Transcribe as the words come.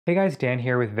Hey guys, Dan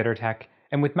here with VitterTech,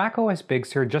 and with macOS Big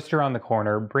Sur just around the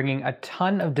corner, bringing a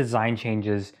ton of design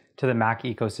changes to the Mac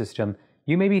ecosystem,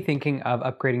 you may be thinking of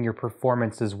upgrading your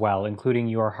performance as well, including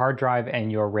your hard drive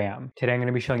and your RAM. Today I'm going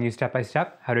to be showing you step by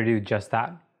step how to do just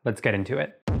that. Let's get into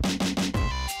it.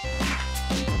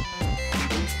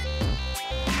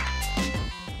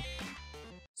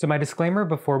 So my disclaimer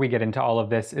before we get into all of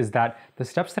this is that the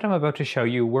steps that I'm about to show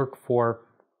you work for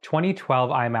 2012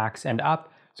 iMacs and up.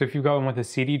 So if you go in with a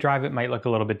CD drive, it might look a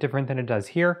little bit different than it does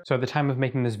here. So at the time of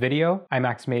making this video,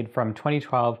 iMacs made from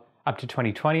 2012 up to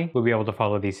 2020 will be able to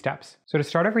follow these steps. So to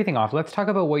start everything off, let's talk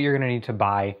about what you're going to need to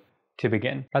buy to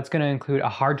begin. That's going to include a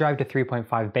hard drive to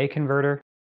 3.5 bay converter,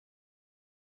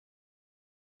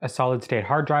 a solid state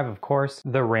hard drive, of course,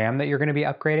 the RAM that you're going to be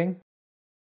upgrading.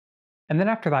 And then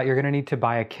after that, you're going to need to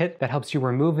buy a kit that helps you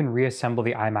remove and reassemble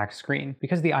the iMac screen.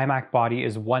 Because the iMac body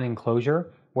is one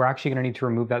enclosure, we're actually going to need to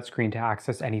remove that screen to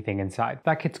access anything inside.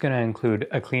 That kit's going to include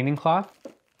a cleaning cloth,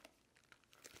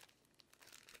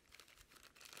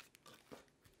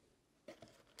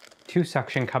 two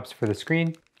suction cups for the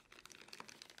screen,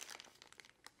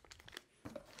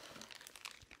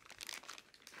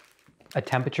 a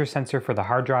temperature sensor for the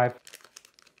hard drive,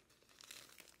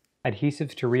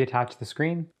 adhesives to reattach the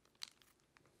screen,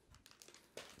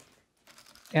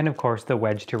 and of course the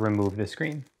wedge to remove the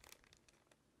screen.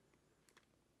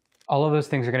 All of those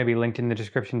things are going to be linked in the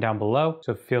description down below,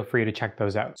 so feel free to check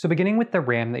those out. So beginning with the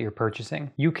RAM that you're purchasing,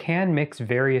 you can mix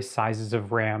various sizes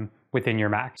of RAM within your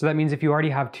Mac. So that means if you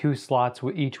already have two slots,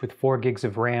 each with 4 gigs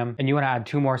of RAM, and you want to add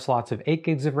 2 more slots of 8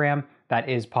 gigs of RAM, that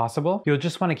is possible. You'll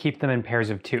just want to keep them in pairs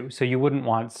of 2. So you wouldn't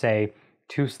want, say,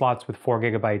 2 slots with 4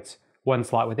 gigabytes, 1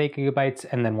 slot with 8 gigabytes,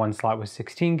 and then 1 slot with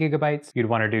 16 gigabytes. You'd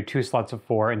want to do 2 slots of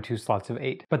 4 and 2 slots of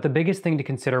 8. But the biggest thing to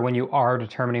consider when you are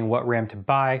determining what RAM to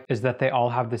buy is that they all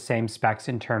have the same specs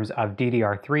in terms of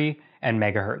DDR3 and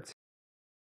megahertz.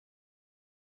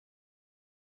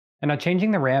 And now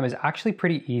changing the RAM is actually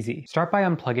pretty easy. Start by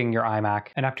unplugging your iMac,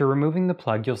 and after removing the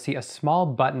plug, you'll see a small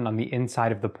button on the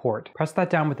inside of the port. Press that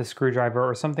down with a screwdriver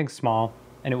or something small,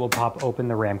 and it will pop open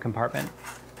the RAM compartment.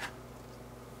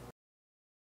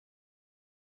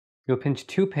 You'll pinch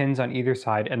 2 pins on either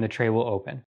side and the tray will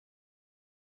open.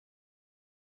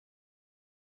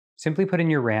 Simply put in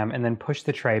your RAM and then push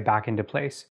the tray back into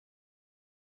place.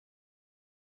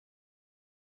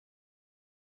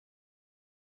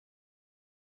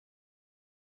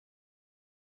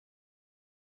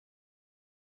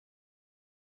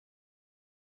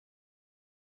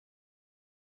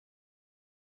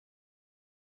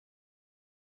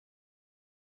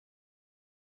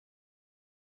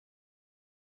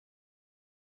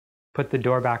 Put the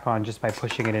door back on just by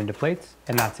pushing it into place,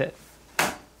 and that's it.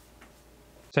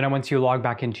 So now once you log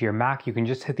back into your Mac, you can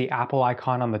just hit the Apple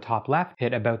icon on the top left,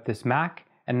 hit About This Mac,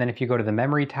 and then if you go to the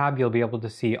Memory tab, you'll be able to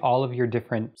see all of your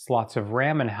different slots of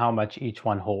RAM and how much each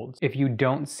one holds. If you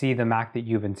don't see the Mac that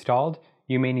you've installed,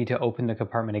 you may need to open the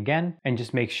compartment again and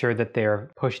just make sure that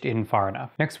they're pushed in far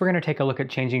enough. Next, we're going to take a look at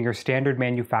changing your standard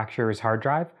manufacturer's hard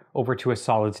drive over to a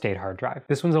solid state hard drive.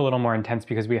 This one's a little more intense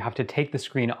because we have to take the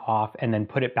screen off and then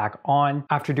put it back on.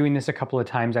 After doing this a couple of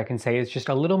times, I can say it's just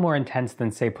a little more intense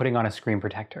than, say, putting on a screen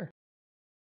protector.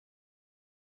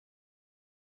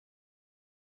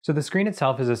 So the screen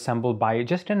itself is assembled by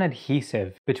just an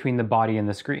adhesive between the body and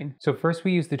the screen. So first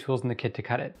we use the tools in the kit to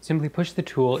cut it. Simply push the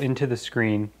tool into the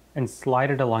screen and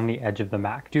slide it along the edge of the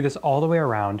Mac. Do this all the way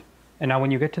around. And now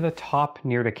when you get to the top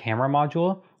near the camera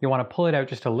module, you want to pull it out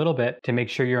just a little bit to make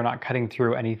sure you're not cutting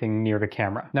through anything near the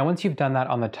camera. Now once you've done that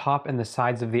on the top and the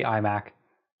sides of the iMac,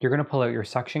 you're going to pull out your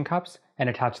suction cups and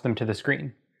attach them to the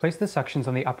screen. Place the suctions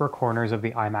on the upper corners of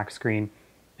the iMac screen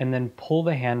and then pull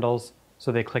the handles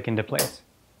so they click into place.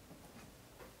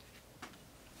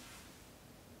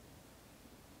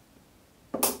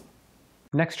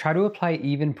 Next, try to apply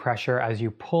even pressure as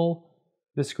you pull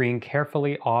the screen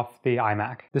carefully off the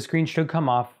iMac. The screen should come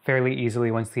off fairly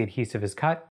easily once the adhesive is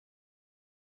cut.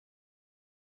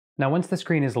 Now once the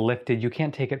screen is lifted, you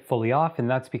can't take it fully off, and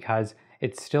that's because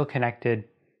it's still connected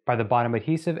by the bottom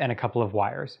adhesive and a couple of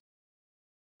wires.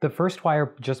 The first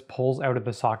wire just pulls out of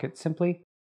the socket simply.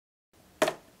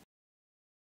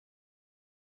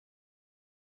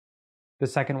 The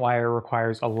second wire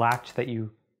requires a latch that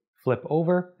you flip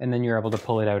over, and then you're able to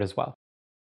pull it out as well.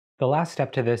 The last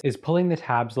step to this is pulling the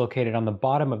tabs located on the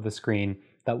bottom of the screen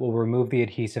that will remove the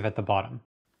adhesive at the bottom.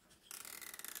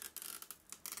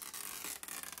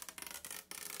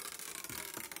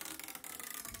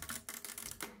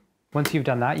 Once you've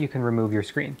done that, you can remove your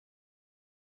screen.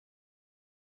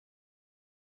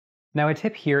 Now a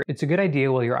tip here, it's a good idea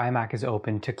while your iMac is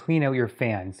open to clean out your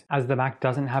fans, as the Mac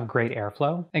doesn't have great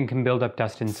airflow and can build up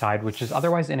dust inside, which is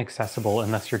otherwise inaccessible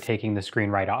unless you're taking the screen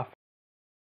right off.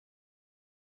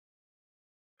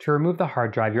 To remove the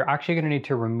hard drive, you're actually going to need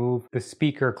to remove the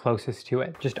speaker closest to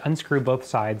it. Just unscrew both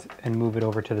sides and move it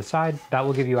over to the side. That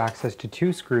will give you access to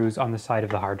 2 screws on the side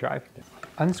of the hard drive.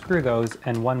 Unscrew those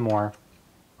and one more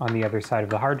on the other side of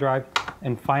the hard drive.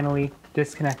 And finally,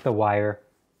 disconnect the wire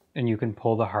and you can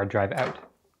pull the hard drive out.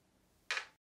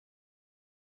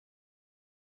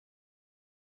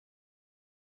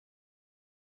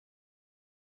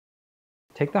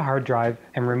 Take the hard drive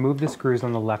and remove the screws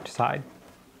on the left side.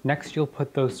 Next, you'll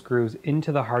put those screws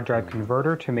into the hard drive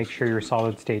converter to make sure your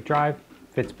solid-state drive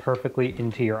fits perfectly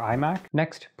into your iMac.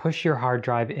 Next, push your hard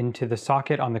drive into the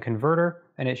socket on the converter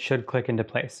and it should click into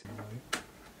place.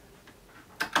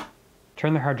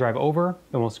 Turn the hard drive over,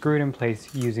 and we'll screw it in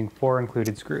place using 4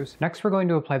 included screws. Next, we're going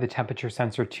to apply the temperature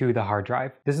sensor to the hard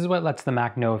drive. This is what lets the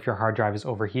Mac know if your hard drive is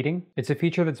overheating. It's a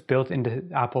feature that's built into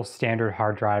Apple's standard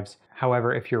hard drives.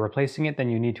 However, if you're replacing it,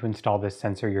 then you need to install this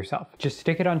sensor yourself. Just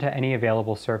stick it onto any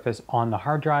available surface on the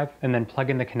hard drive, and then plug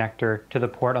in the connector to the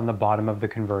port on the bottom of the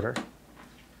converter.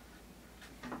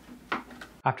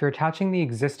 After attaching the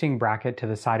existing bracket to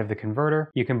the side of the converter,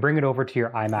 you can bring it over to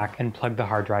your iMac and plug the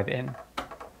hard drive in.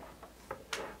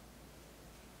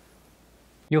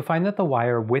 You'll find that the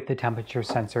wire with the temperature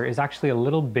sensor is actually a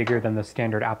little bigger than the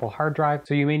standard Apple hard drive,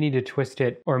 so you may need to twist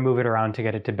it or move it around to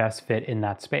get it to best fit in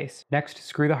that space. Next,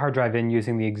 screw the hard drive in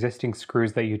using the existing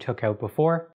screws that you took out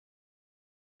before.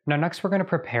 Now next we're going to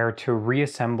prepare to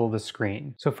reassemble the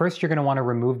screen. So first you're going to want to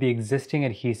remove the existing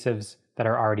adhesives that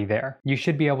are already there. You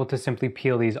should be able to simply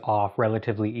peel these off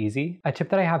relatively easy. A tip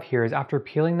that I have here is after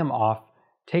peeling them off,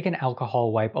 take an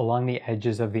alcohol wipe along the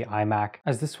edges of the iMac,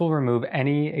 as this will remove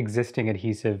any existing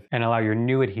adhesive and allow your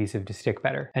new adhesive to stick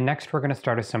better. And next we're going to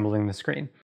start assembling the screen.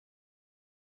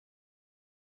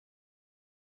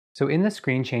 So in the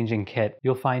screen changing kit,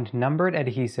 you'll find numbered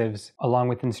adhesives along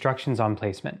with instructions on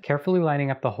placement. Carefully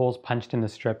lining up the holes punched in the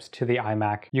strips to the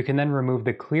iMac, you can then remove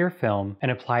the clear film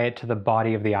and apply it to the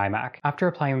body of the iMac. After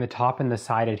applying the top and the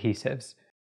side adhesives,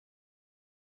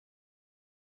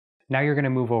 now you're going to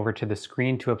move over to the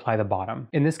screen to apply the bottom.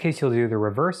 In this case, you'll do the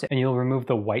reverse and you'll remove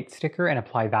the white sticker and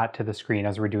apply that to the screen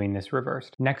as we're doing this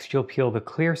reversed. Next, you'll peel the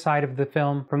clear side of the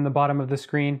film from the bottom of the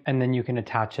screen and then you can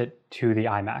attach it to the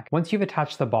iMac. Once you've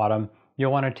attached the bottom,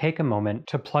 you'll want to take a moment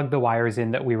to plug the wires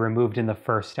in that we removed in the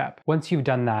first step. Once you've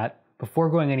done that, before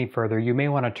going any further, you may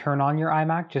want to turn on your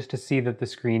iMac just to see that the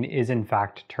screen is in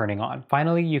fact turning on.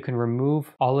 Finally, you can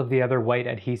remove all of the other white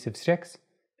adhesive sticks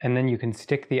and then you can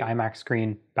stick the iMac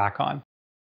screen back on.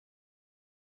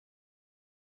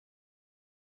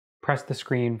 Press the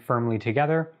screen firmly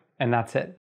together, and that's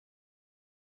it.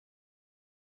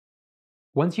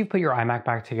 Once you've put your iMac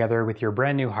back together with your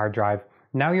brand new hard drive,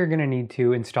 now you're going to need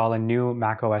to install a new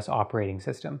macOS operating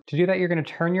system. To do that, you're going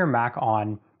to turn your Mac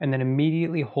on and then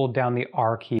immediately hold down the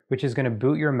R key, which is going to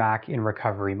boot your Mac in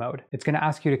recovery mode. It's going to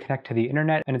ask you to connect to the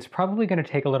internet, and it's probably going to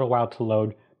take a little while to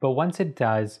load, but once it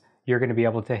does, you're going to be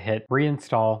able to hit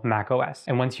reinstall macOS.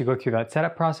 And once you go through that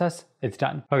setup process, it's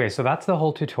done. Okay, so that's the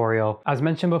whole tutorial. As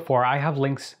mentioned before, I have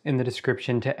links in the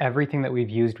description to everything that we've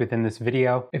used within this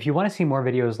video. If you want to see more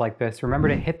videos like this, remember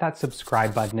to hit that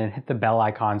subscribe button and hit the bell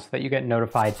icon so that you get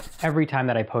notified every time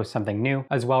that I post something new.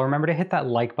 As well, remember to hit that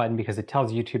like button because it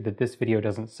tells YouTube that this video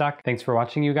doesn't suck. Thanks for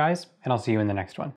watching, you guys, and I'll see you in the next one.